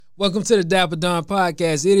Welcome to the Dapper Don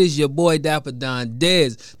Podcast. It is your boy Dapper Don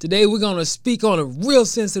Dez. Today we're going to speak on a real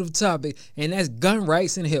sensitive topic, and that's gun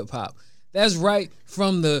rights in hip-hop. That's right,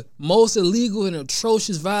 from the most illegal and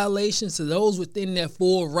atrocious violations to those within their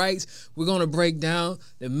full rights. We're going to break down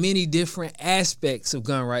the many different aspects of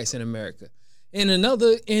gun rights in America. And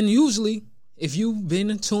usually, if you've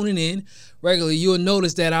been tuning in regularly, you'll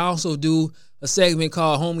notice that I also do a segment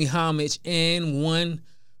called Homie Homage and one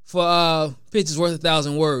for pictures worth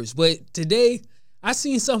 1,000 words. But today, I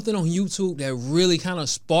seen something on YouTube that really kind of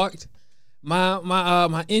sparked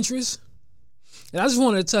my interest. And I just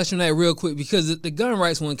wanted to touch on that real quick because the gun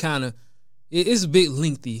rights one it's a bit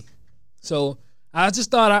lengthy. So I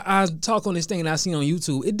just thought I'd talk on this thing that I seen on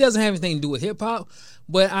YouTube. It doesn't have anything to do with hip-hop,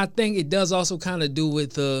 but I think it does also kind of do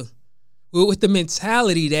with the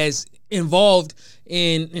mentality that's involved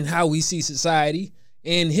in how we see society.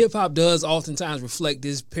 And hip-hop does oftentimes reflect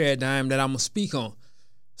this paradigm that I'm going to speak on.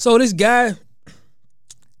 So this guy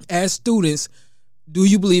asked students, do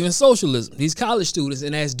you believe in socialism? These college students,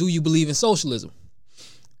 and asked, do you believe in socialism?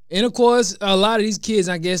 And of course, a lot of these kids,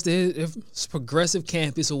 I guess, they're progressive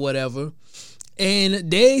campus or whatever. And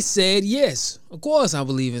they said, yes, of course I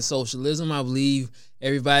believe in socialism. I believe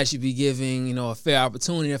everybody should be given, a fair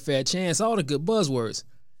opportunity, a fair chance, all the good buzzwords.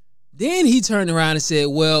 Then he turned around and said,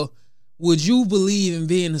 well, would you believe in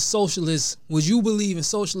being a socialist? Would you believe in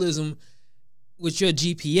socialism with your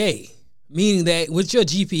GPA? Meaning that with your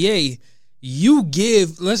GPA, you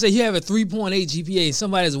give, let's say you have a 3.8 GPA and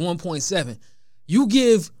somebody has a 1.7. You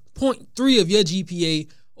give 0.3 of your GPA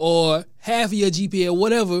or half of your GPA or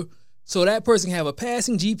whatever, so that person can have a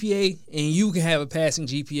passing GPA and you can have a passing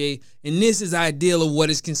GPA. And this is ideal of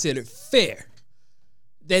what is considered fair.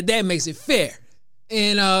 That makes it fair.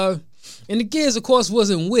 And the kids, of course,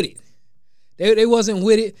 wasn't with it. They wasn't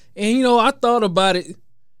with it. And, I thought about it.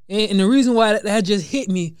 And the reason why that just hit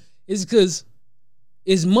me is because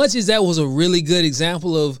as much as that was a really good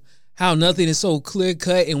example of how nothing is so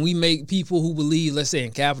clear-cut and we make people who believe, let's say,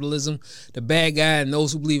 in capitalism, the bad guy, and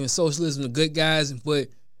those who believe in socialism, the good guys. But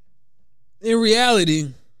in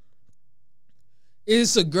reality,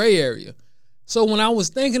 it's a gray area. So when I was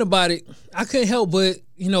thinking about it, I couldn't help but,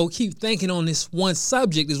 keep thinking on this one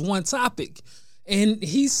subject, this one topic. And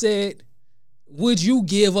he said, would you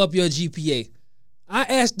give up your GPA? I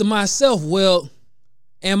asked myself, well,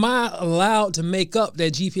 am I allowed to make up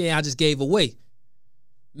that GPA I just gave away?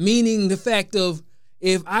 Meaning the fact of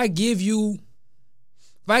if I got a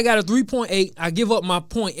 3.8, I give up my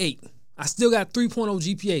 0.8. I still got 3.0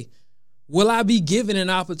 GPA. Will I be given an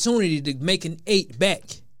opportunity to make an 8 back?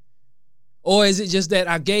 Or is it just that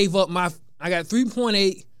I got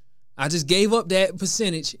 3.8, I just gave up that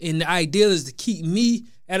percentage, and the ideal is to keep me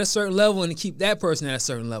at a certain level and to keep that person at a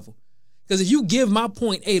certain level? Because if you give my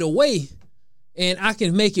 0.8 away and I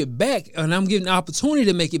can make it back, and I'm given the opportunity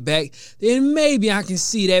to make it back, then maybe I can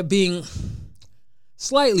see that being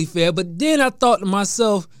slightly fair. But then I thought to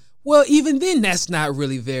myself, well, even then that's not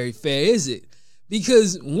really very fair, is it?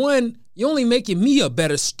 Because one, you're only making me a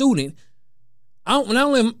better student. I'm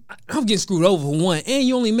getting screwed over for one, and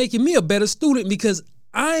you're only making me a better student because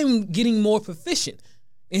I'm getting more proficient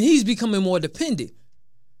and he's becoming more dependent.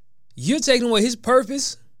 You're taking away his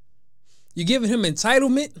purpose. You're giving him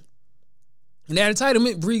entitlement. And that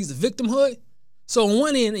entitlement breeds victimhood. So on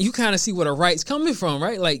one end, you kind of see where the right's coming from,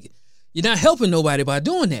 right? Like, you're not helping nobody by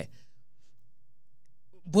doing that.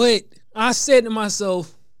 But I said to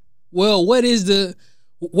myself, well, what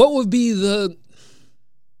would be the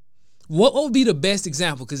best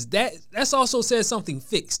example? Because that's also says something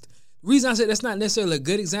fixed. The reason I said that's not necessarily a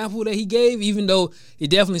good example that he gave, even though it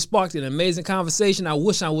definitely sparked an amazing conversation, I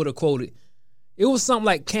wish I would have quoted. It was something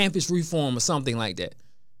like campus reform or something like that.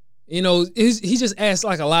 He just asked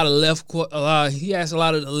like he asked a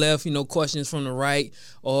lot of the left, questions from the right,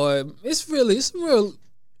 or it's real,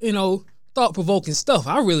 thought-provoking stuff.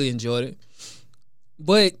 I really enjoyed it.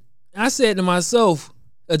 But I said to myself,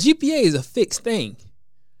 a GPA is a fixed thing.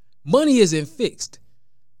 Money isn't fixed.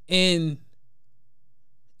 And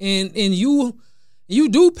you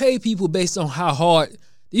do pay people based on how hard.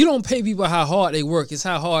 You don't pay people how hard they work. It's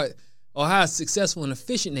how hard or how successful and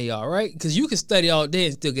efficient they are, right? Because you can study all day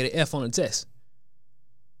and still get an F on a test.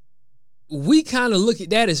 We kind of look at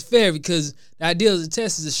that as fair because the idea of the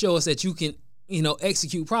test is to show us that you can,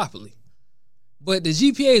 execute properly. But the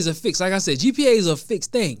GPA is a fixed. Like I said, GPA is a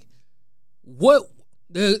fixed thing. What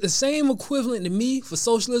the same equivalent to me for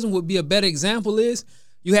socialism would be a better example is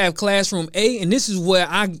you have classroom A, and this is where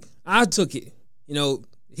I took it.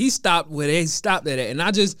 He stopped where they stopped at, and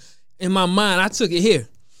I just, in my mind, I took it here.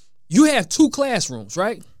 You have two classrooms,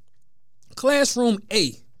 right? Classroom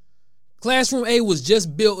A. Classroom A was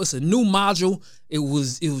just built. It's a new module. It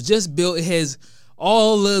was just built. It has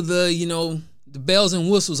all of the bells and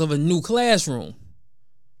whistles of a new classroom.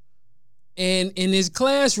 And in this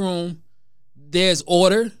classroom, there's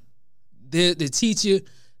order. The teacher,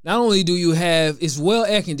 not only do you have, it's well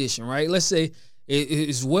air conditioned, right? Let's say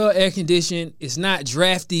it's well air conditioned. It's not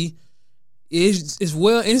drafty. It's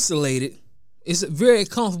well insulated. It's a very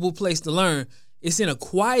comfortable place to learn. It's in a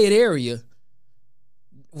quiet area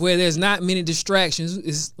where there's not many distractions.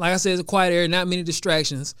 It's like I said, it's a quiet area, not many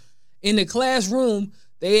distractions. In the classroom,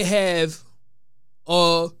 they have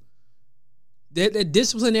the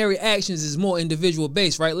disciplinary actions is more individual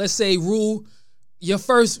based, right? Let's say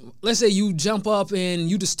let's say you jump up and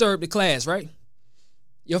you disturb the class, right?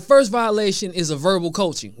 Your first violation is a verbal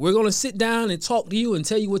coaching. We're going to sit down and talk to you and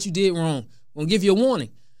tell you what you did wrong. We're going to give you a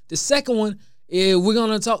warning. The second one is we're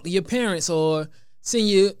going to talk to your parents or send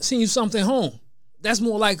you something home. That's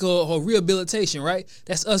more like a rehabilitation, right?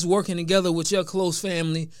 That's us working together with your close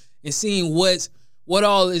family and seeing what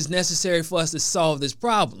all is necessary for us to solve this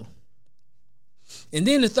problem. And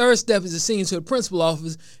then the third step is to send you to the principal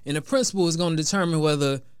office, and the principal is going to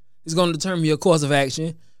determine your course of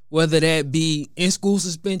action, whether that be in-school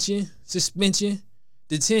suspension,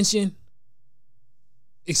 detention,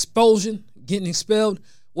 expulsion, getting expelled,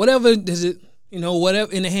 whatever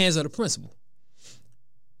whatever in the hands of the principal.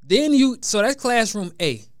 So that's classroom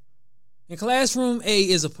A. And classroom A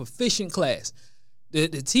is a proficient class.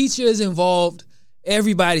 The teacher is involved.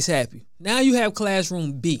 Everybody's happy. Now you have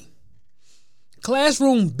classroom B.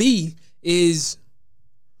 Classroom B is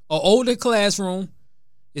an older classroom.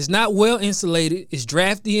 It's not well insulated. It's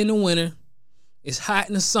drafty in the winter. It's hot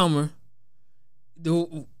in the summer.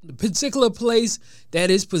 The particular place that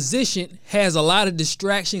is positioned has a lot of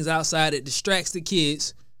distractions outside. It distracts the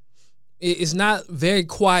kids. It's not very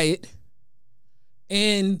quiet.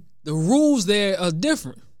 And the rules there are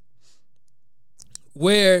different.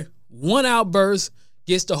 Where one outburst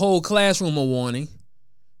gets the whole classroom a warning.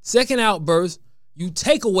 Second outburst, you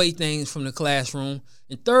take away things from the classroom.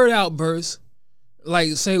 And third outburst, like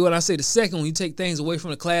say what I say, the second one, you take things away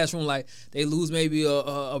from the classroom, like they lose maybe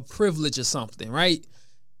a privilege or something, right?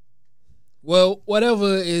 Well,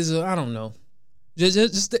 whatever is, I don't know.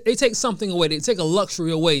 Just they take something away. They take a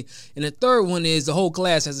luxury away. And the third one is the whole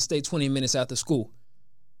class has to stay 20 minutes after school.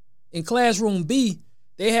 In classroom B,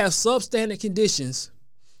 they have substandard conditions.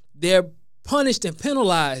 They're punished and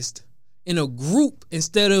penalized in a group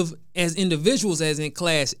instead of as individuals as in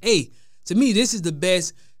class A. To me, this is the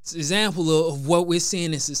best example of what we're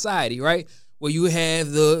seeing in society, right? Where you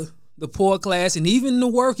have the poor class and even the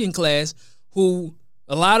working class, who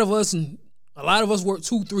a lot of us work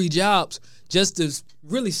 2-3 jobs just to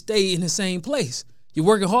really stay in the same place. You're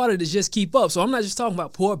working harder to just keep up. So I'm not just talking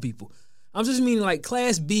about poor people. I'm just meaning like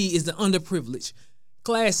class B is the underprivileged.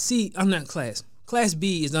 Class B is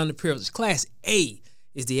the underprivileged. Class A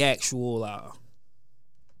is the actual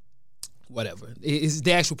It's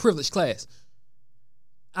the actual privileged class.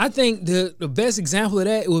 I think the best example of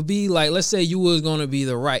that would be like, let's say you was going to be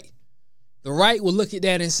the right. The right would look at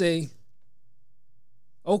that and say,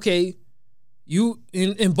 okay, you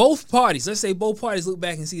in both parties, let's say both parties look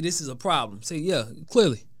back and see this is a problem. Say, yeah,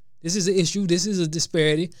 clearly, this is an issue. This is a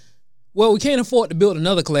disparity. Well, we can't afford to build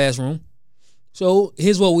another classroom. So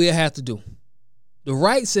here's what we'll have to do. The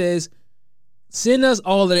right says, send us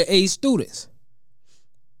all of the A students.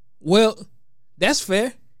 Well, that's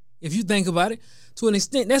fair if you think about it. To an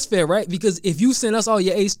extent, that's fair, right? Because if you send us all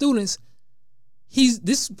your A students,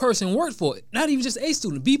 this person worked for it. Not even just A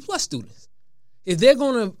student, B+ students. If they're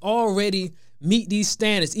going to already meet these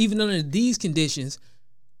standards, even under these conditions,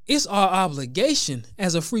 it's our obligation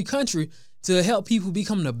as a free country to help people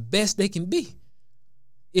become the best they can be.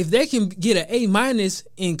 If they can get an A-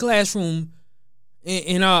 in classroom,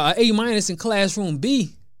 in A- in classroom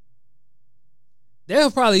B,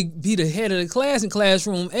 they'll probably be the head of the class in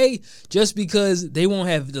classroom A just because they won't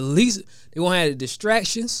have the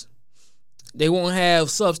distractions. They won't have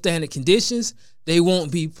substandard conditions. They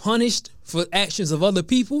won't be punished for actions of other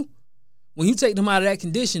people. When you take them out of that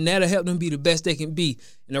condition, that'll help them be the best they can be.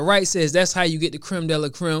 And the right says that's how you get the creme de la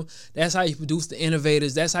creme. That's how you produce the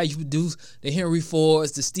innovators. That's how you produce the Henry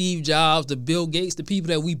Fords, the Steve Jobs, the Bill Gates, the people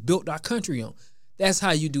that we built our country on. That's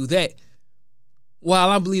how you do that. While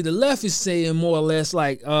I believe the left is saying more or less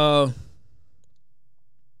like, we'll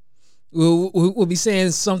be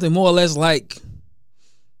saying something more or less like,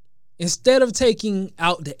 instead of taking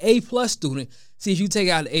out the A+ student, see, if you take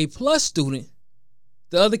out the A+ student,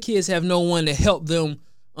 the other kids have no one to help them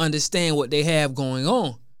understand what they have going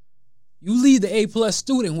on. You leave the A+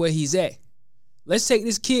 student where he's at. Let's take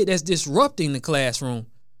this kid that's disrupting the classroom.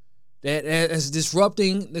 that's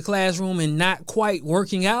disrupting the classroom and not quite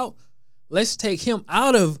working out. Let's take him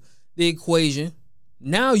out of the equation.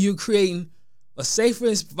 Now you're creating a safer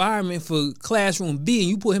environment for classroom B, and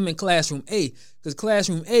you put him in classroom A because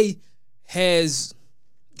classroom A has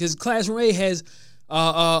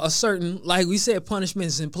a certain, like we said,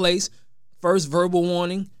 punishments in place. First, verbal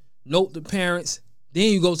warning, note to parents,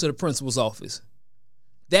 then you go to the principal's office.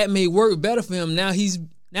 That may work better for him. Now he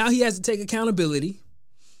has to take accountability.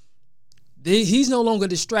 He's no longer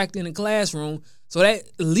distracted in the classroom, so that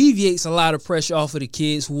alleviates a lot of pressure off of the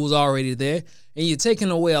kids who was already there, and you're taking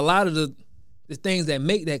away a lot of the things that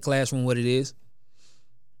make that classroom what it is,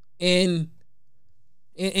 and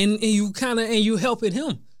you helping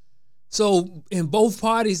him. So in both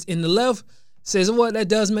parties, in the left says, well, that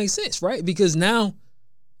does make sense, right? Because now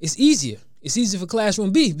it's easier. It's easier for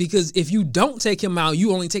classroom B, because if you don't take him out,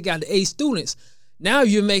 you only take out the A students. Now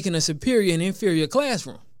you're making a superior and inferior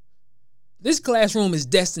classroom. This classroom is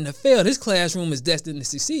destined to fail. This classroom is destined to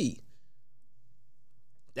succeed.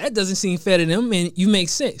 That doesn't seem fair to them, and you make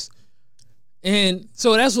sense. And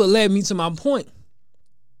so that's what led me to my point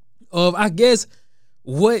of, I guess,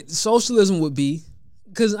 what socialism would be.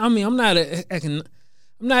 Because, I mean, I'm not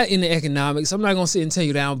in the economics. I'm not going to sit and tell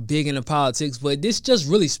you that I'm big into politics, but this just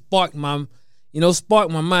really sparked my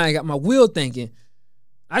mind, got my wheel thinking.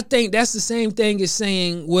 I think that's the same thing as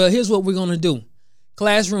saying, well, here's what we're going to do.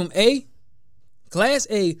 Class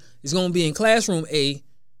A is going to be in classroom A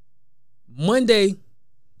Monday,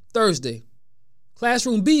 Thursday.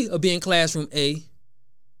 Classroom B will be in classroom A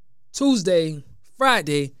Tuesday,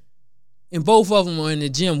 Friday, and both of them are in the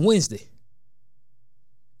gym Wednesday.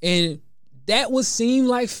 And that would seem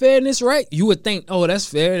like fairness, right? You would think, oh, that's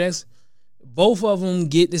fair. That's both of them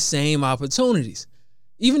get the same opportunities.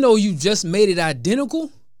 Even though you just made it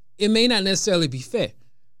identical, it may not necessarily be fair.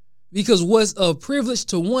 Because what's a privilege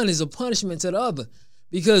to one is a punishment to the other.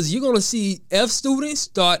 Because you're going to see F students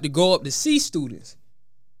start to go up to C students.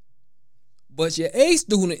 But your A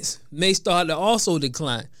students may start to also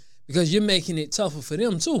decline because you're making it tougher for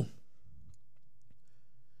them too.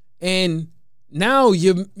 And now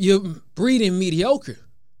you're breeding mediocre,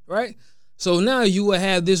 right? So now you will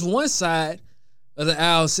have this one side of the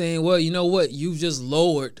aisle saying, well, you know what? You've just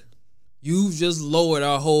lowered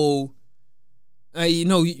our whole,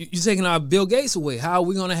 you're taking our Bill Gates away. How are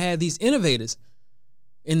we going to have these innovators?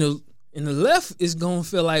 And the left is going to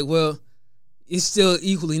feel like, well, it's still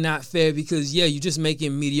equally not fair because, yeah, you're just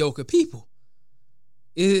making mediocre people.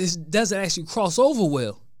 It doesn't actually cross over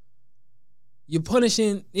well. You're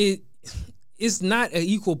punishing it. It's not an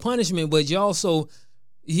equal punishment, but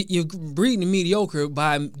you're breeding mediocre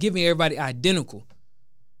by giving everybody identical,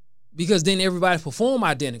 because then everybody perform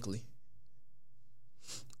identically.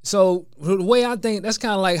 So the way I think, that's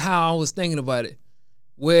kind of like how I was thinking about it,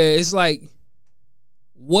 where it's like,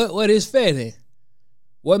 what is fair then?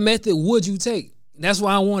 What method would you take? That's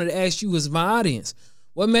why I wanted to ask you as my audience.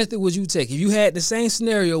 What method would you take? If you had the same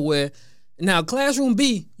scenario where, now classroom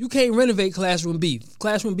B, you can't renovate classroom B.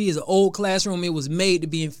 Classroom B is an old classroom. It was made to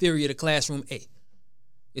be inferior to classroom A.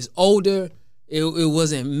 It's older. It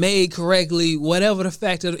wasn't made correctly. Whatever the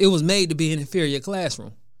fact that it was made to be an inferior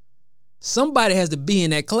classroom. Somebody has to be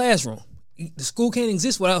in that classroom. The school can't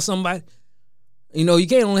exist without somebody. You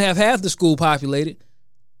can't only have half the school populated.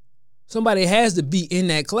 Somebody has to be in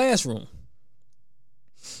that classroom.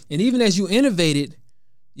 And even as you innovated,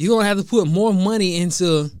 you're going to have to put more money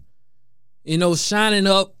into, shining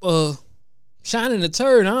a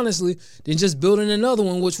turd, honestly, than just building another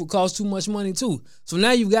one, which would cost too much money too. So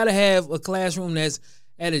now you've got to have a classroom that's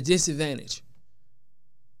at a disadvantage.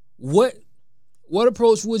 What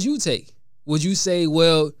approach would you take? Would you say,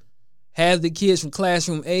 well, have the kids from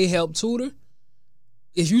classroom A help tutor?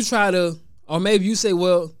 If you try to, or maybe you say,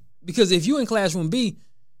 well, because if you in classroom B,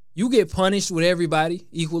 you get punished with everybody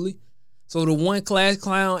equally. So the one class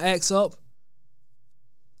clown acts up,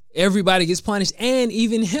 everybody gets punished, and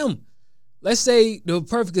even him. Let's say the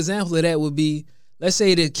perfect example of that would be, let's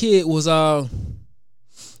say the kid was the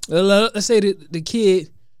kid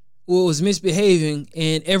was misbehaving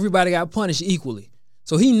and everybody got punished equally.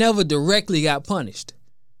 So he never directly got punished.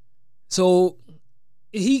 So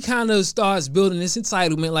he kind of starts building this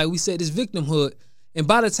entitlement, like we said, this victimhood. And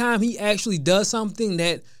by the time he actually does something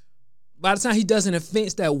by the time he does an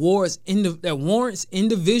offense that warrants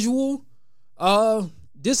individual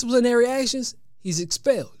disciplinary actions, he's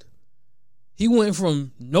expelled. He went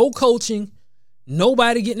from no coaching,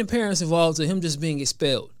 nobody getting the parents involved, to him just being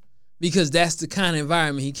expelled, because that's the kind of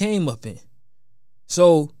environment he came up in.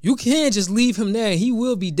 So you can't just leave him there. He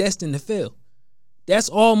will be destined to fail. That's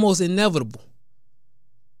almost inevitable.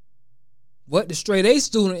 But the straight A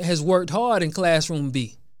student has worked hard in classroom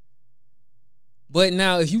B. But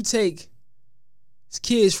now if you take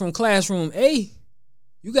kids from classroom A,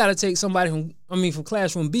 you got to take somebody from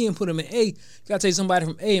classroom B and put them in A. You got to take somebody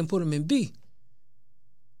from A and put them in B.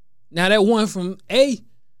 Now that one from A,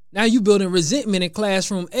 now you building resentment in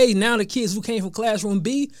classroom A. Now the kids who came from classroom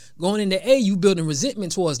B going into A, you building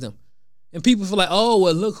resentment towards them. And people feel like, oh,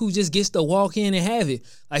 well, look who just gets to walk in and have it.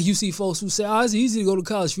 Like you see folks who say, oh, it's easy to go to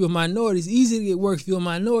college if you're a minority. It's easy to get work if you're a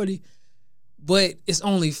minority. But it's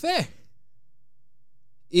only fair.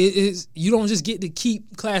 You don't just get to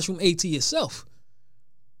keep classroom A to yourself.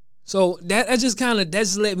 So that just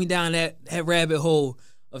led me down that rabbit hole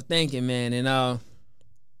of thinking, man. And I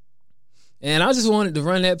just wanted to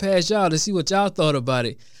run that past y'all to see what y'all thought about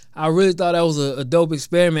it. I really thought that was a dope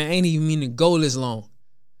experiment. I ain't even mean to go this long.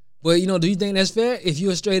 But, do you think that's fair? If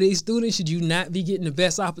you're a straight A student, should you not be getting the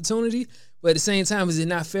best opportunity? But at the same time, is it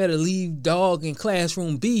not fair to leave dog in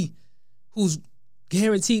classroom B who's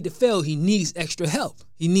guaranteed to fail? He needs extra help.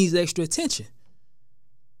 He needs extra attention.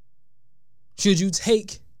 Should you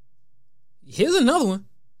take, here's another one.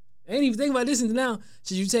 I ain't even thinking about this until now.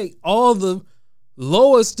 Should you take all the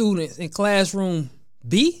lower students in classroom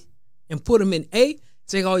B and put them in A?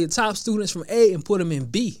 Take all your top students from A and put them in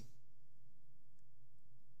B?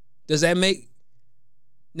 Does that make,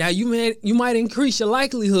 now you might increase your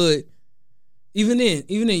likelihood. Even then,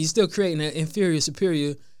 you're still creating an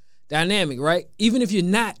inferior-superior dynamic, right? Even if you're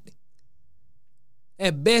not,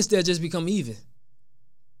 at best they'll just become even.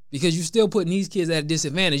 Because you're still putting these kids at a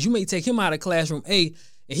disadvantage. You may take him out of classroom A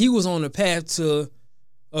and he was on the path to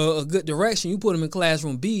a good direction. You put him in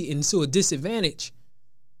classroom B and to a disadvantage.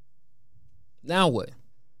 Now what?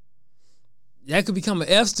 That could become an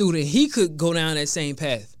F student. He could go down that same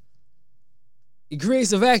path. It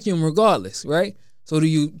creates a vacuum regardless, right? So do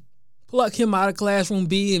you pluck him out of classroom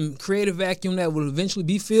B and create a vacuum that will eventually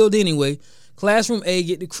be filled anyway? Classroom A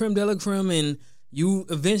get the creme de la creme and you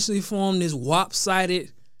eventually form this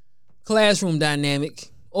lopsided classroom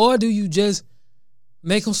dynamic? Or do you just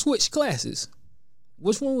make them switch classes?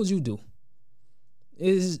 Which one would you do?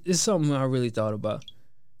 It's something I really thought about.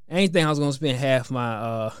 I ain't think I was gonna spend half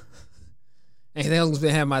my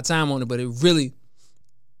time on it, but it really,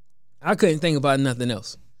 I couldn't think about nothing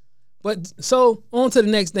else. But so on to the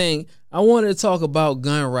next thing. I wanted to talk about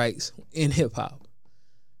gun rights in hip hop.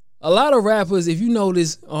 A lot of rappers, if you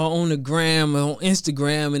notice, are on the gram or on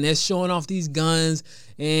Instagram and they're showing off these guns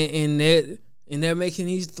and they're making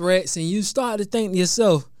these threats, and you start to think to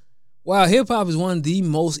yourself, wow, hip hop is one of the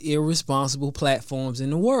most irresponsible platforms in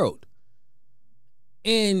the world.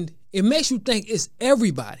 And it makes you think it's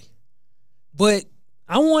everybody. But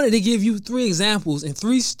I wanted to give you 3 examples and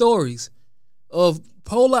 3 stories of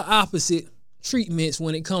polar opposite treatments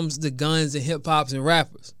when it comes to guns and hip hops and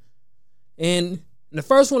rappers. And the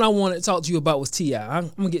first one I wanted to talk to you about was T.I. I'm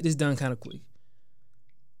going to get this done kind of quick.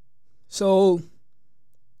 So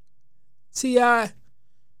T.I.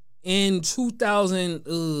 in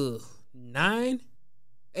 2009,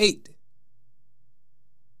 8.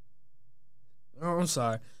 Oh, I'm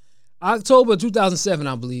sorry. October 2007,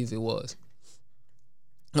 I believe it was.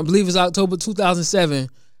 I believe it's October 2007,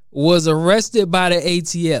 was arrested by the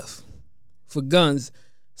ATF for guns.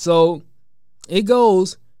 So it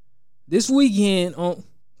goes, this weekend,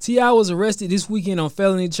 T.I. was arrested this weekend on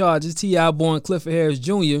felony charges. T.I. born Clifford Harris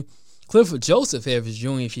Jr., Clifford Joseph Harris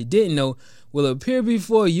Jr., if you didn't know, will appear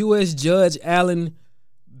before U.S. Judge Alan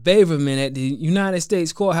Baverman at the United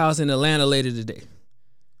States Courthouse in Atlanta later today.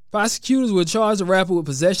 Prosecutors will charge the rapper with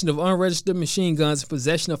possession of unregistered machine guns and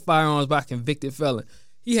possession of firearms by a convicted felon.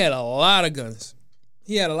 He had a lot of guns.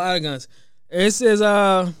 It says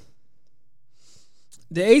the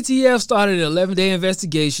ATF started an 11-day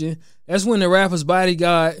investigation. That's when the rapper's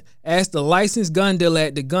bodyguard asked the licensed gun dealer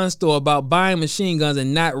at the gun store about buying machine guns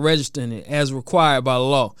and not registering it as required by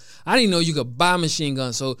law. I didn't know you could buy machine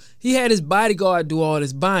guns, so he had his bodyguard do all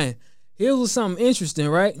this buying. Here was something interesting,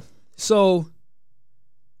 right? So,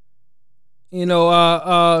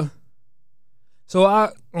 on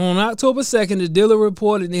October 2nd, the dealer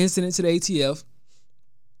reported the incident to the ATF.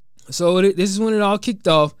 So this is when it all kicked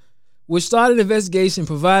off, which started the investigation,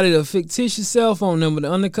 provided a fictitious cell phone number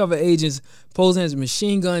to undercover agents posing as a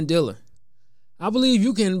machine gun dealer. I believe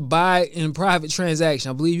you can buy in private transaction.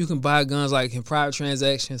 I believe you can buy guns like in private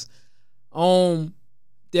transactions. There's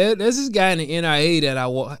this guy in the NRA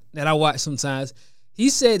that I watch sometimes. He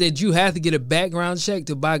said that you have to get a background check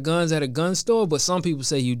to buy guns at a gun store, but some people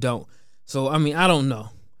say you don't. So, I mean, I don't know.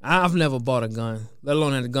 I've never bought a gun, let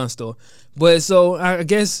alone at a gun store. But so I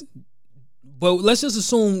guess, but let's just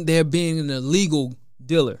assume they're being an illegal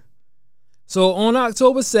dealer. So on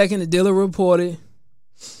October 2nd, the dealer reported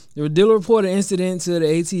incident to the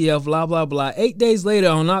ATF, blah, blah, blah. 8 days later,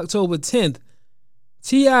 on October 10th,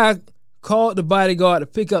 T.I. called the bodyguard to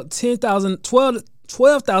pick up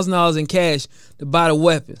 $12,000 in cash to buy the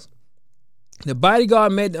weapons. The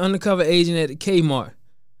bodyguard met the undercover agent at the Kmart.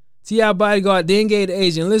 T.I. bodyguard then gave the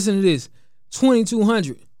agent, listen to this,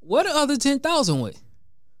 $2,200. Where the other $10,000 went?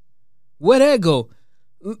 Where'd that go?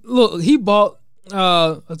 Look, he bought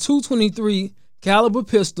a .223 caliber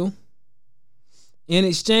pistol in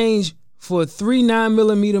exchange for 3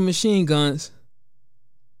 9mm machine guns.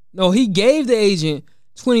 No, he gave the agent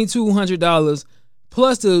 $2,200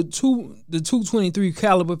 plus the .223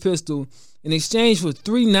 caliber pistol in exchange for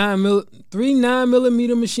 3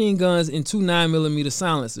 9mm machine guns and 2 9mm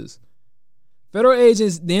silencers. Federal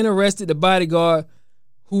agents then arrested the bodyguard,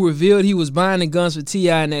 who revealed he was buying the guns for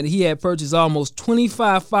T.I. and that he had purchased almost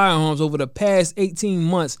 25 firearms over the past 18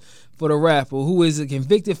 months for the rapper, who is a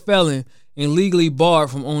convicted felon and legally barred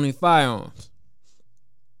from owning firearms.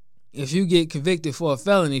 If you get convicted for a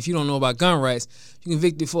felony, if you don't know about gun rights, you're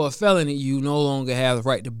convicted for a felony, you no longer have the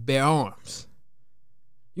right to bear arms.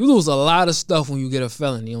 You lose a lot of stuff when you get a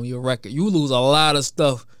felony on your record. You lose a lot of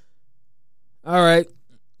stuff. All right.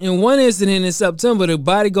 In one incident in September, the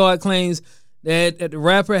bodyguard claims that the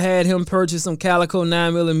rapper had him purchase some Calico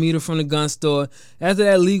 9mm from the gun store. After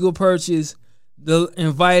that legal purchase,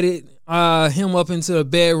 invited him up into the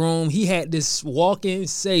bedroom. He had this walk-in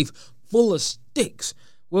safe full of sticks.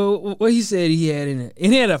 Well, what he said he had in it.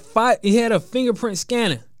 And he had a fingerprint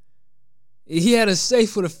scanner. He had a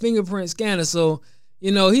safe with a fingerprint scanner. So,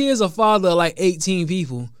 he is a father of like 18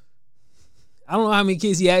 people. I don't know how many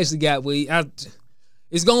kids he actually got, but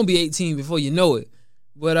it's going to be 18 before you know it.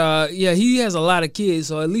 But, he has a lot of kids,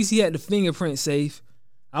 so at least he had the fingerprint safe.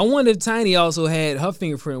 I wonder if Tiny also had her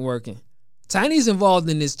fingerprint working. Tiny's involved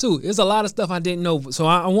in this, too. There's a lot of stuff I didn't know, so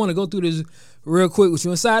I want to go through this real quick with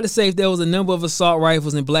you. Inside the safe, there was a number of assault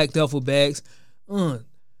rifles in black duffel bags. Go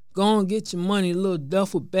on, get your money, little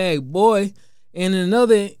duffel bag, boy. And in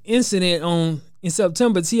another incident in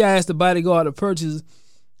September, T.I. asked the bodyguard to purchase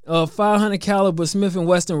a .500 caliber Smith &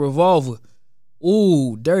 Wesson revolver.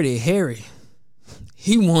 Ooh, Dirty Harry.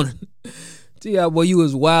 He wanted T.I. boy, you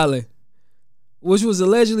was wildin'. Which was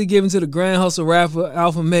allegedly given to the Grand Hustle rapper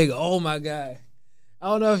Alpha Mega. Oh my God. I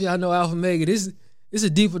don't know if y'all know Alpha Mega. This is a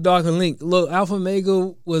deeper, darker link. Look, Alpha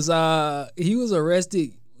Mega was he was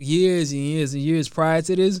arrested years and years and years prior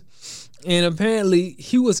to this. And apparently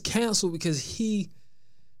he was canceled because he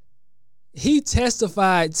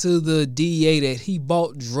testified to the DEA that he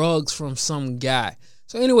bought drugs from some guy.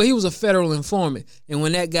 So anyway, he was a federal informant. And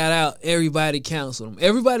when that got out, everybody canceled him.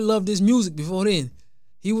 Everybody loved his music before then.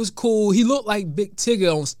 He was cool. He looked like Big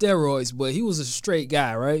Tigger on steroids, but he was a straight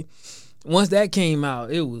guy, right? Once that came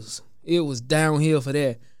out, it was downhill for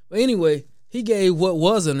that. But anyway, he gave what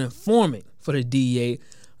was an informant for the DEA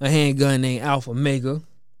a handgun named Alpha Mega,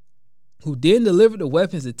 who then delivered the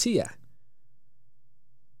weapons to T.I.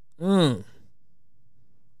 I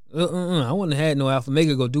wouldn't have had no Alpha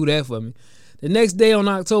Mega go do that for me. The next day on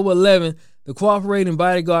October 11th, the cooperating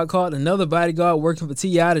bodyguard called another bodyguard working for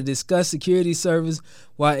T.I. to discuss security service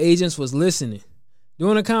while agents was listening.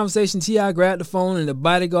 During the conversation, T.I. grabbed the phone and the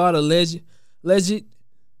bodyguard allegedly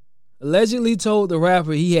told the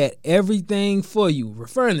rapper he had everything for you,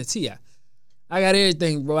 referring to T.I. I got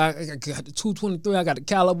everything, bro. I got the .223, I got the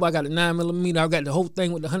caliber, I got the 9mm, I got the whole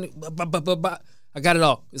thing with the 100. I got it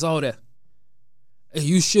all. It's all there. Are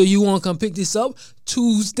you sure you want to come pick this up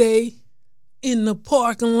Tuesday in the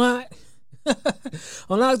parking lot?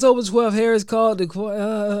 On October 12th, Harris called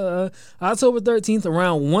the October 13th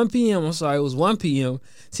around 1 p.m. I'm sorry, it was 1 p.m.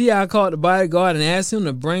 T.I. called the bodyguard and asked him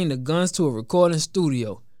to bring the guns to a recording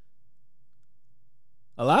studio.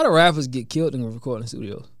 A lot of rappers get killed in recording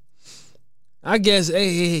studios. I guess,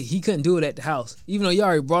 hey, he couldn't do it at the house, even though you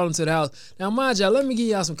already brought him to the house. Now, mind y'all, let me give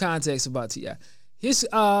y'all some context about T.I. His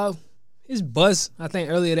bus, I think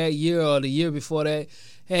earlier that year or the year before that,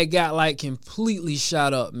 had got like completely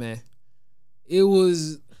shot up, man. It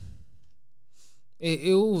was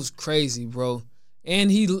crazy, bro.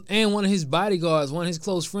 And one of his bodyguards, one of his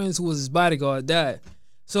close friends who was his bodyguard, died.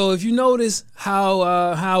 So if you notice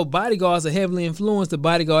how bodyguards are heavily influenced, the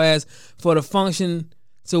bodyguard has for the function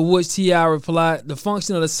to which T.I. replied, the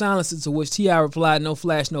function of the silencer to which T.I. replied, no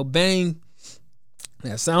flash, no bang.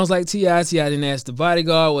 That sounds like T.I. T.I. didn't ask the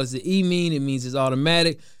bodyguard, what's the E mean? It means it's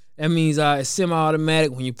automatic. That means it's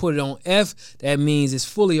semi-automatic. When you put it on F, that means it's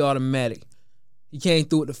fully automatic. He came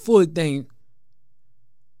through with the full thing.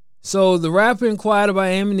 So the rapper inquired about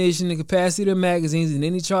ammunition, the capacity of magazines, and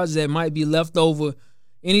any charges that might be left over,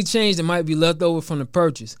 any change that might be left over from the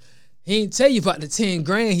purchase. He ain't tell you about the 10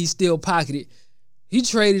 grand he still pocketed. He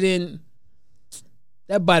traded in.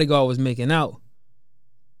 That bodyguard was making out.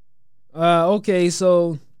 Okay,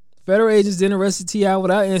 so federal agents then arrested T.I.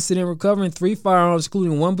 without incident, recovering 3 firearms,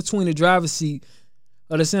 including one between the driver's seat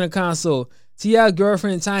of the center console. T.I.'s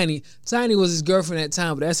girlfriend, Tiny was his girlfriend at the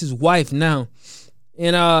time, but that's his wife now.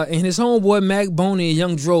 And his homeboy, Mac Boney and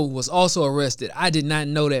Young Dro was also arrested. I did not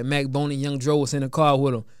know that Mac Boney and Young Dro was in the car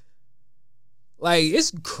with him. Like,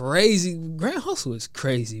 it's crazy. Grand Hustle is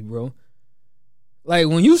crazy, bro. Like,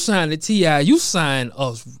 when you sign the T.I., you sign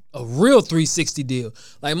a real 360 deal.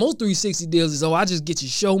 Like, most 360 deals is, I just get your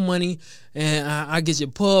show money, and I get your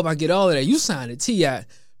pub, I get all of that. You sign the T.I.,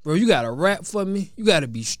 bro, you got to rap for me. You got to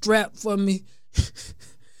be strapped for me.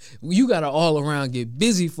 You got to all around get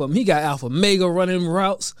busy for him. He got Alpha Mega running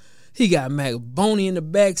routes. He got Mac Boney in the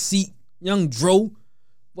back seat. Young Dro.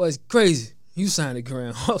 Boy, it's crazy. You signed a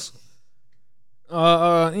Grand Hustle.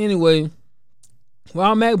 Anyway,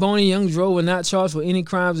 while Mac Boney and Young Dro were not charged for any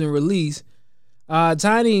crimes and released,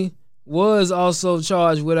 Tiny was also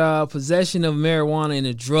charged with possession of marijuana and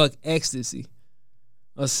the drug ecstasy.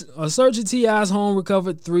 A search of T.I.'s home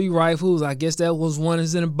recovered 3 rifles. I guess that was one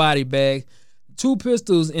is in a body bag. 2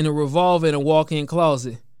 pistols in a revolver in a walk-in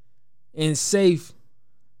closet and safe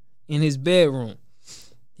in his bedroom.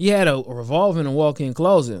 He had a revolver in a walk-in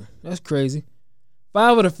closet. That's crazy.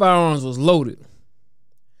 5 of the firearms was loaded.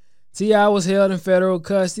 T.I. was held in federal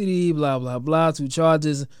custody, blah, blah, blah. 2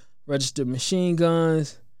 charges, registered machine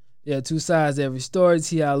guns. There are 2 sides to every story.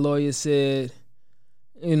 T.I. lawyer said,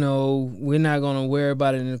 we're not going to worry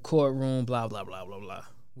about it in the courtroom, blah, blah, blah, blah, blah.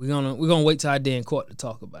 We're gonna wait till our day in court to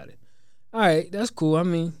talk about it. All right, that's cool. I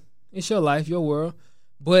mean, it's your life, your world.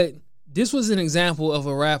 But this was an example of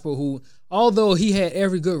a rapper who, although he had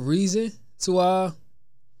every good reason to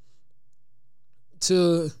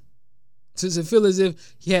feel as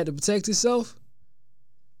if he had to protect himself,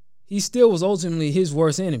 he still was ultimately his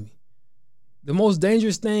worst enemy. The most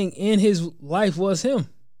dangerous thing in his life was him.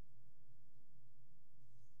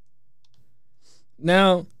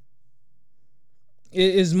 Now,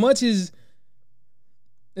 as much as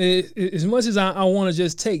I want to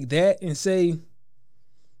just take that and say,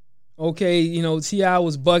 okay, T.I.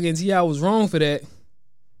 was bugging, T.I. was wrong for that.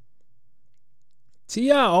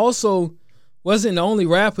 T.I. also wasn't the only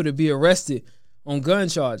rapper to be arrested on gun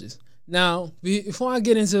charges. Now, before I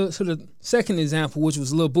get into the second example, which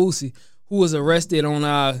was Lil Boosie, who was arrested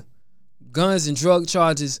on guns and drug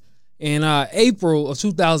charges in April of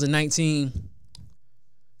 2019,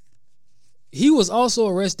 he was also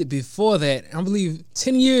arrested before that. I believe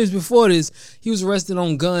 10 years before this, he was arrested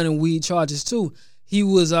on gun and weed charges too. He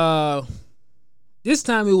was this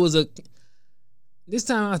time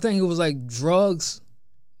I think it was like drugs,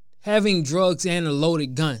 having drugs and a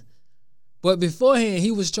loaded gun. But beforehand,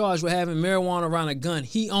 he was charged with having marijuana around a gun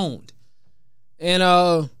he owned. And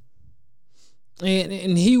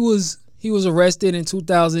he was arrested in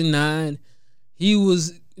 2009. He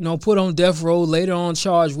was put on death row, later on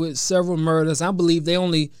charged with several murders. I believe they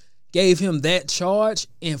only gave him that charge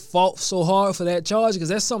and fought so hard for that charge because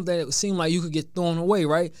that's something that seemed like you could get thrown away,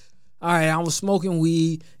 right? All right, I was smoking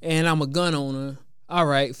weed and I'm a gun owner. All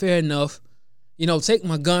right, fair enough. Take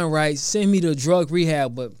my gun rights, send me to drug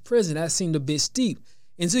rehab, but prison, that seemed a bit steep.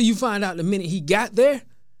 Until you find out the minute he got there,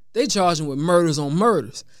 they charged him with murders on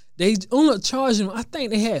murders. They only charged him, I think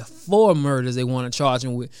they had 4 murders they want to charge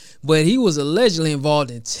him with, but he was allegedly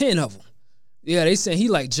involved in 10 of them. Yeah, they saying he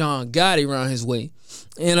like John Gotti around his way.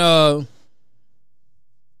 And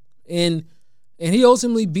he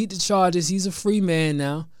ultimately beat the charges. He's a free man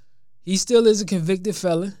now. He still is a convicted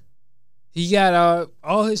felon. He got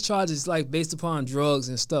all his charges like based upon drugs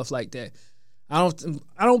and stuff like that. I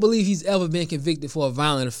don't believe he's ever been convicted for a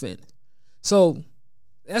violent offense. So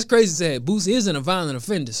that's crazy to say. Boosie isn't a violent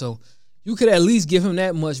offender, so you could at least give him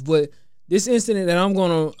that much. But this incident that I'm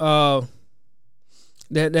gonna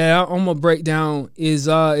break down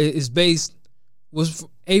was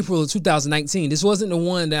April of 2019. This wasn't the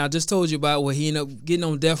one that I just told you about where he ended up getting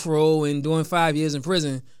on death row and doing 5 years in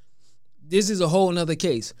prison. This is a whole nother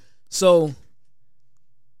case. So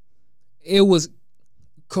it was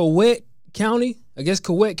Cowett County, I guess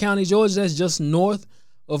Cowett County, Georgia. That's just north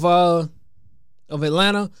of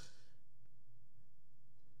Atlanta.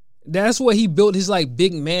 That's where he built his like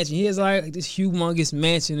big mansion. He has like this humongous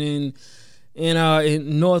mansion in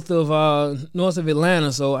north of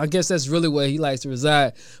Atlanta. So I guess that's really where he likes to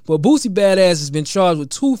reside. But Boosie Badass has been charged with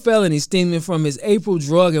 2 felonies stemming from his April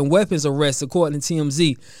drug and weapons arrest, according to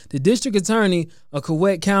TMZ. The district attorney of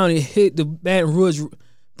Cowett County hit the Baton Rouge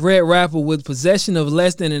bred rapper with possession of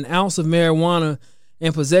less than an ounce of marijuana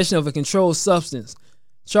and possession of a controlled substance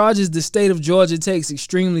charges the state of Georgia takes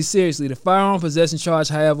extremely seriously. The firearm possession charge,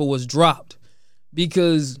 however, was dropped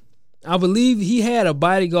because I believe he had a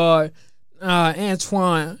bodyguard.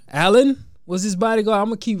 Antoine Allen was his bodyguard. I'm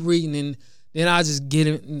going to keep reading and then I'll just get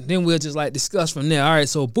it. And then we'll just discuss from there. All right,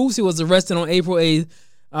 so Boosie was arrested on April 8th.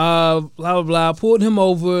 Blah, blah, blah. Pulled him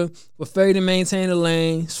over for failure to maintain the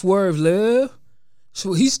lane. Swerve left.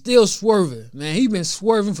 So he's still swerving, man. He been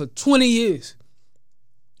swerving for 20 years.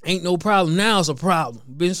 Ain't no problem. Now it's a problem.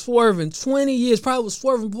 Been swerving 20 years. Probably was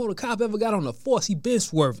swerving before the cop ever got on the force. He been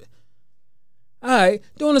swerving. All right.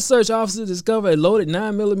 During the search, officers discovered a loaded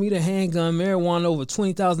 9mm handgun, marijuana, over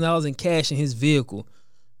 $20,000 in cash in his vehicle.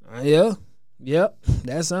 Yep.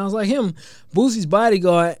 That sounds like him. Boosie's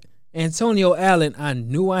bodyguard, Antonio Allen, I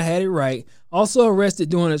knew I had it right, also arrested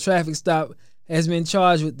during a traffic stop, has been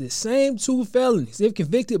charged with the same 2 felonies. If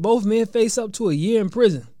convicted, both men face up to a year in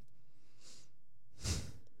prison.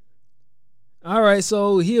 All right,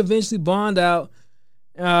 so he eventually bonded out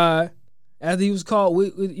after he was caught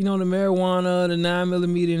with the marijuana, the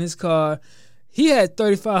 9mm in his car. He had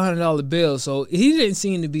 $3,500 bill, so he didn't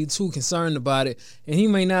seem to be too concerned about it, and he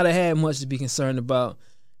may not have had much to be concerned about.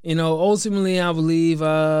 Ultimately, I believe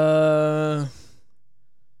after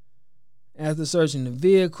searching the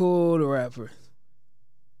vehicle, the rapper,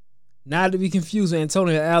 not to be confused with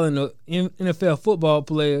Antonio Allen, the NFL football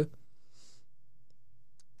player,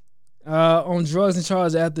 on drugs and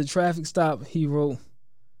charges after the traffic stop, he wrote,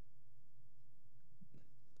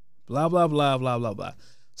 blah, blah, blah, blah, blah, blah.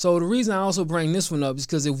 So the reason I also bring this one up is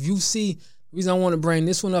because if you see, the reason I want to bring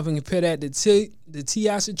this one up and compare that to the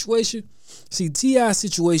T.I. situation, see, T.I.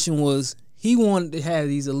 situation was he wanted to have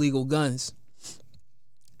these illegal guns.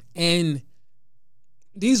 And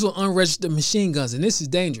these were unregistered machine guns, and this is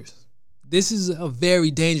dangerous. This is a very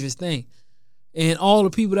dangerous thing. And all the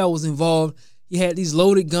people that was involved, he had these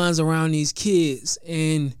loaded guns around these kids.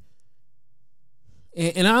 And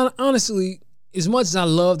I honestly, as much as I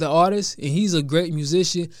love the artist, and he's a great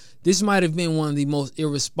musician, this might have been one of the most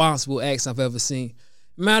irresponsible acts I've ever seen.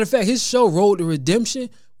 Matter of fact, his show, Road to Redemption,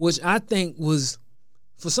 which I think was,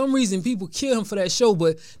 for some reason, people kill him for that show,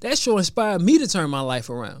 but that show inspired me to turn my life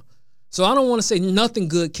around. So I don't want to say nothing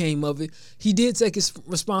good came of it. He did take his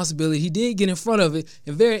responsibility. He did get in front of it.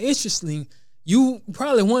 And very interesting, you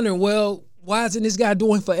probably wondering, well, why isn't this guy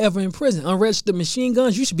doing forever in prison? Unregistered machine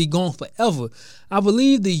guns, you should be gone forever. I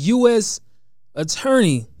believe the U.S.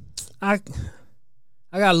 attorney, I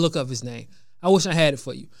got to look up his name. I wish I had it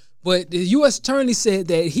for you. But the U.S. attorney said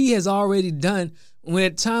that he has already done, when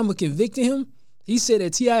at the time of convicting him, he said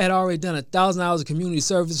that T.I. had already done 1,000 hours of community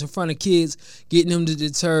service in front of kids, getting them to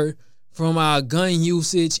deter from gun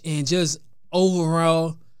usage and just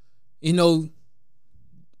overall,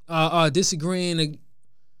 disagreeing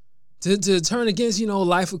to turn against,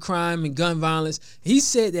 life of crime and gun violence. He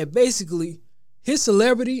said that basically his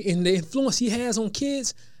celebrity and the influence he has on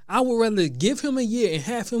kids, I would rather give him a year and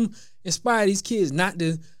have him inspire these kids not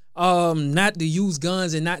to use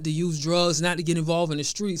guns and not to use drugs, not to get involved in the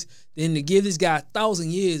streets, than to give this guy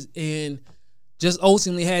 1,000 years and just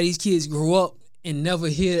ultimately have these kids grow up and never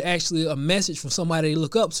hear actually a message from somebody they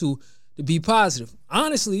look up to be positive.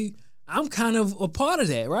 Honestly, I'm kind of a part of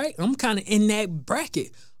that, right? I'm kind of in that bracket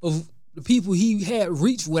of the people he had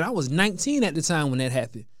reached when I was 19 at the time when that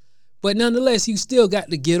happened. But nonetheless, he still got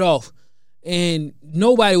to get off. And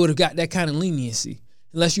nobody would have got that kind of leniency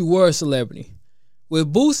unless you were a celebrity.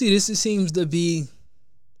 With Boosie, this seems to be,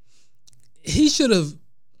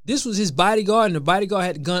 this was his bodyguard, and the bodyguard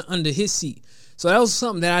had the gun under his seat. So that was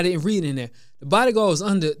something that I didn't read in there.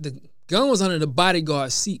 The gun was under the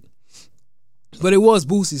bodyguard's seat. But it was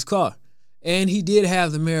Boosie's car. And he did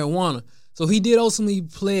have the marijuana. So he did ultimately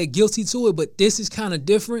plead guilty to it, but this is kind of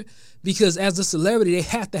different because as a celebrity, they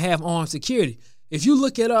have to have armed security. If you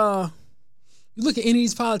look at any of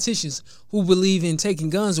these politicians who believe in taking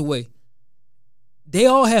guns away, they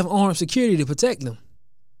all have armed security to protect them.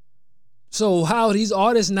 So how are these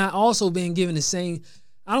artists not also being given the same?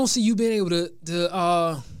 I don't see you being able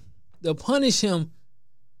to punish him.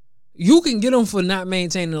 You can get him for not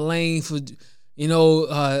maintaining the lane, for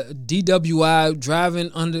DWI,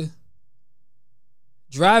 driving under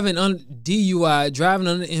DUI, driving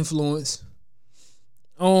under influence.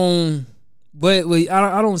 But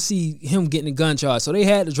I don't see him getting a gun charge. So they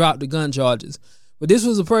had to drop the gun charges. But this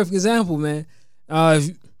was a perfect example, man.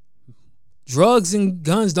 Drugs and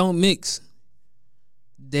guns don't mix.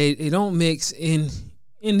 They don't mix, and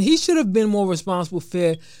he should have been more responsible,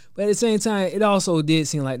 fair. But at the same time, it also did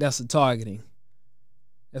seem like that's a targeting.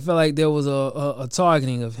 I felt like there was a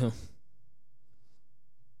targeting of him.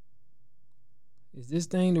 Is this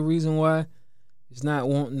thing the reason why it's not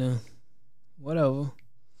wanting to? Whatever.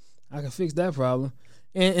 I can fix that problem.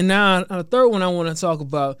 And now the third one I want to talk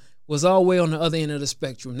about was all the way on the other end of the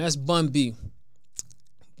spectrum. That's Bun B.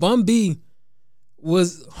 Bun B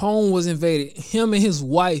home was invaded. Him and his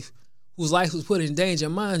wife, whose life was put in danger.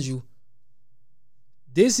 Mind you,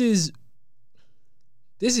 this is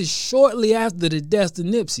shortly after the death of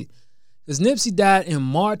Nipsey. Because Nipsey died in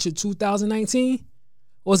March of 2019.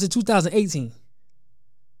 Or was it 2018?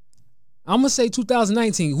 I'm going to say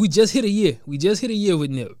 2019. We just hit a year.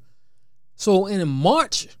 With Nip. So in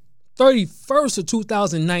March 31st of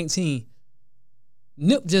 2019,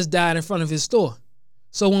 Nip just died in front of his store.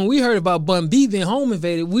 So when we heard about Bun B being home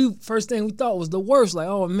invaded, first thing we thought was the worst. Like,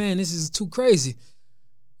 oh man, this is too crazy.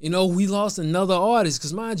 You know, we lost another artist.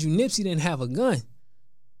 Because mind you, Nipsey didn't have a gun.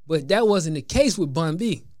 But that wasn't the case with Bun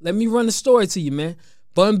B. Let me run the story to you, man.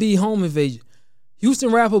 Bun B home invasion.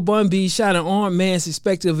 Houston rapper Bun B shot an armed man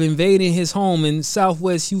suspected of invading his home in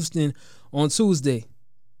southwest Houston on Tuesday.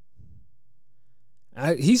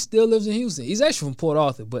 He still lives in Houston. He's actually from Port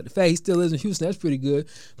Arthur, but the fact he still lives in Houston, that's pretty good.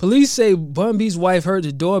 Police say Bun B's wife heard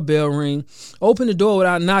the doorbell ring, opened the door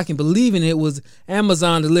without knocking, believing it was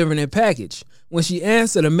Amazon delivering a package. When she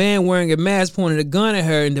answered, a man wearing a mask pointed a gun at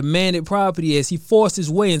her and demanded property as he forced his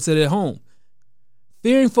way into their home.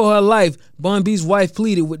 Fearing for her life, Bun B's wife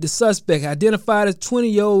pleaded with the suspect, identified as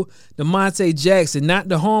 20-year-old DeMonte Jackson, not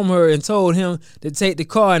to harm her and told him to take the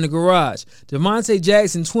car in the garage. DeMonte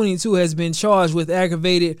Jackson, 22, has been charged with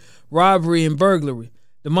aggravated robbery and burglary.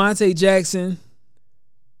 DeMonte Jackson,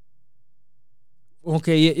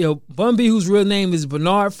 Bun B, whose real name is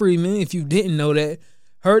Bernard Freeman, if you didn't know that,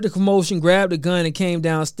 heard the commotion, grabbed a gun, and came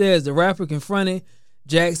downstairs. The rapper confronted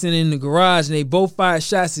Jackson in the garage, and they both fired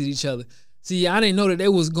shots at each other. See, I didn't know that they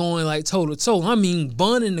was going like toe to toe. I mean,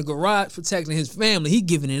 Bun in the garage protecting his family. He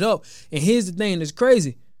giving it up. And here's the thing that's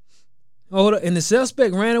crazy. And the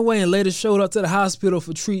suspect ran away and later showed up to the hospital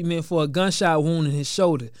for treatment for a gunshot wound in his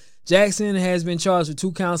shoulder. Jackson has been charged with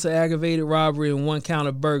 2 counts of aggravated robbery and 1 count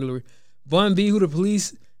of burglary. Bun B, who the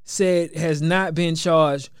police said has not been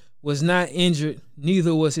charged, was not injured.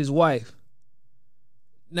 Neither was his wife.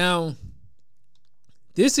 Now,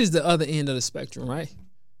 this is the other end of the spectrum, right?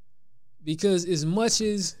 Because as much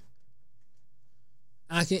as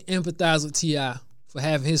I can empathize with T.I. for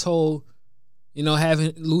having his whole,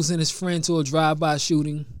 losing his friend to a drive-by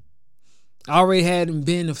shooting, I already had him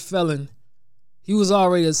being a felon. He was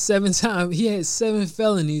already he had 7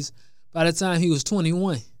 felonies by the time he was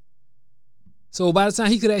 21. So by the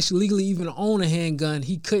time he could actually legally even own a handgun,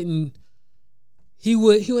 he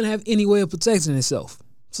wouldn't have any way of protecting himself.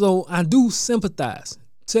 So I do sympathize.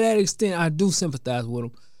 To that extent, I do sympathize with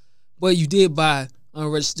him. But you did buy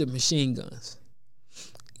unregistered machine guns.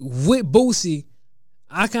 With Boosie,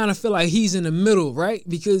 I kind of feel like he's in the middle, right?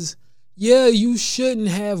 Because, yeah, you shouldn't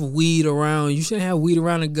have weed around. You shouldn't have weed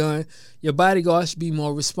around a gun. Your bodyguard should be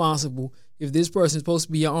more responsible. If this person is supposed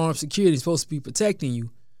to be your armed security, supposed to be protecting you,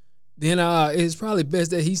 then it's probably best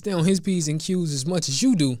that he stay on his P's and Q's as much as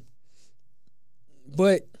you do.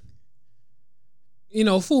 But,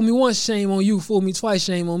 fool me once, shame on you. Fool me twice,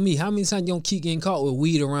 shame on me. How many times you don't keep getting caught with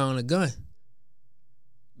weed around a gun?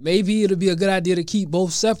 Maybe it'll be a good idea to keep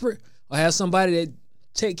both separate, or have somebody that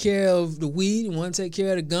take care of the weed and one take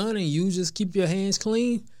care of the gun, and you just keep your hands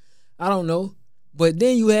clean. I don't know. But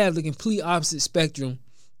then you have the complete opposite spectrum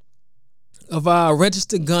of our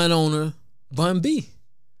registered gun owner, Bun B.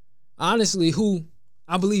 Honestly, who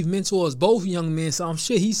I believe mentors both young men, so I'm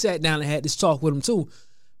sure he sat down and had this talk with them too.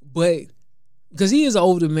 But because he is an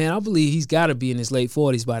older man, I believe he's got to be in his late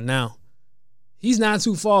 40s by now. He's not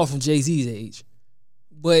too far from Jay-Z's age.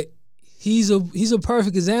 But he's a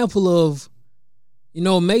perfect example of,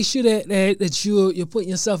 make sure that you're putting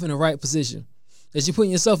yourself in the right position. That you're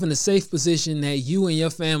putting yourself in a safe position, that you and your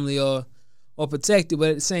family are protected. But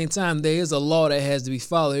at the same time, there is a law that has to be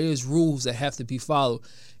followed. There is rules that have to be followed.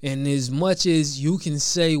 And as much as you can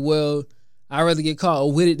say, well, I'd rather get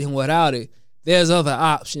caught with it than without it, there's other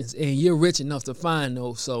options, and you're rich enough to find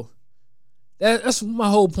those. So that's my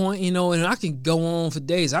whole point, and I can go on for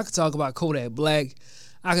days. I could talk about Kodak Black.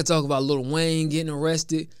 I could talk about Lil Wayne getting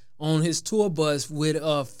arrested on his tour bus with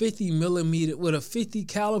a 50 millimeter, with a 50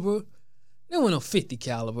 caliber. There wasn't no 50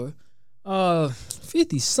 caliber.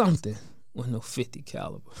 50 something. Wasn't no 50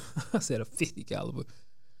 caliber. I said a 50 caliber.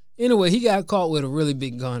 Anyway, he got caught with a really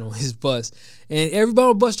big gun on his bus. And everybody on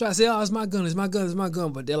the bus tried to say, oh, it's my gun, it's my gun, it's my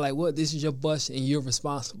gun. But they're like, what? This is your bus and you're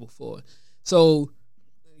responsible for it. So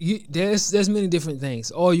there's many different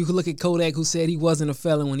things. Or you could look at Kodak, who said he wasn't a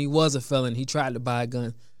felon. When he was a felon, he tried to buy a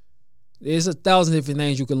gun. There's 1,000 different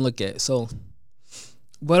things you can look at. So,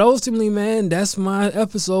 but ultimately, man, that's my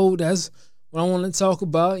episode. That's what I want to talk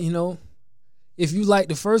about. If if you like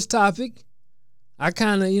the first topic, I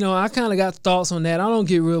kind of got thoughts on that. I don't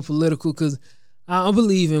get real political because I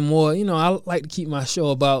believe in more. I like to keep my show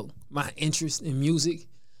about my interest in music.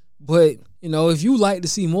 But, if you like to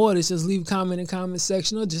see more of this, just leave a comment in the comment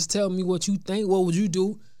section or just tell me what you think. What would you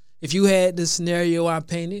do if you had the scenario I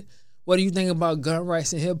painted? What do you think about gun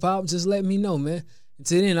rights and hip-hop? Just let me know, man.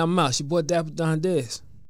 Until then, I'm out. It's your boy Dapper Don Dez.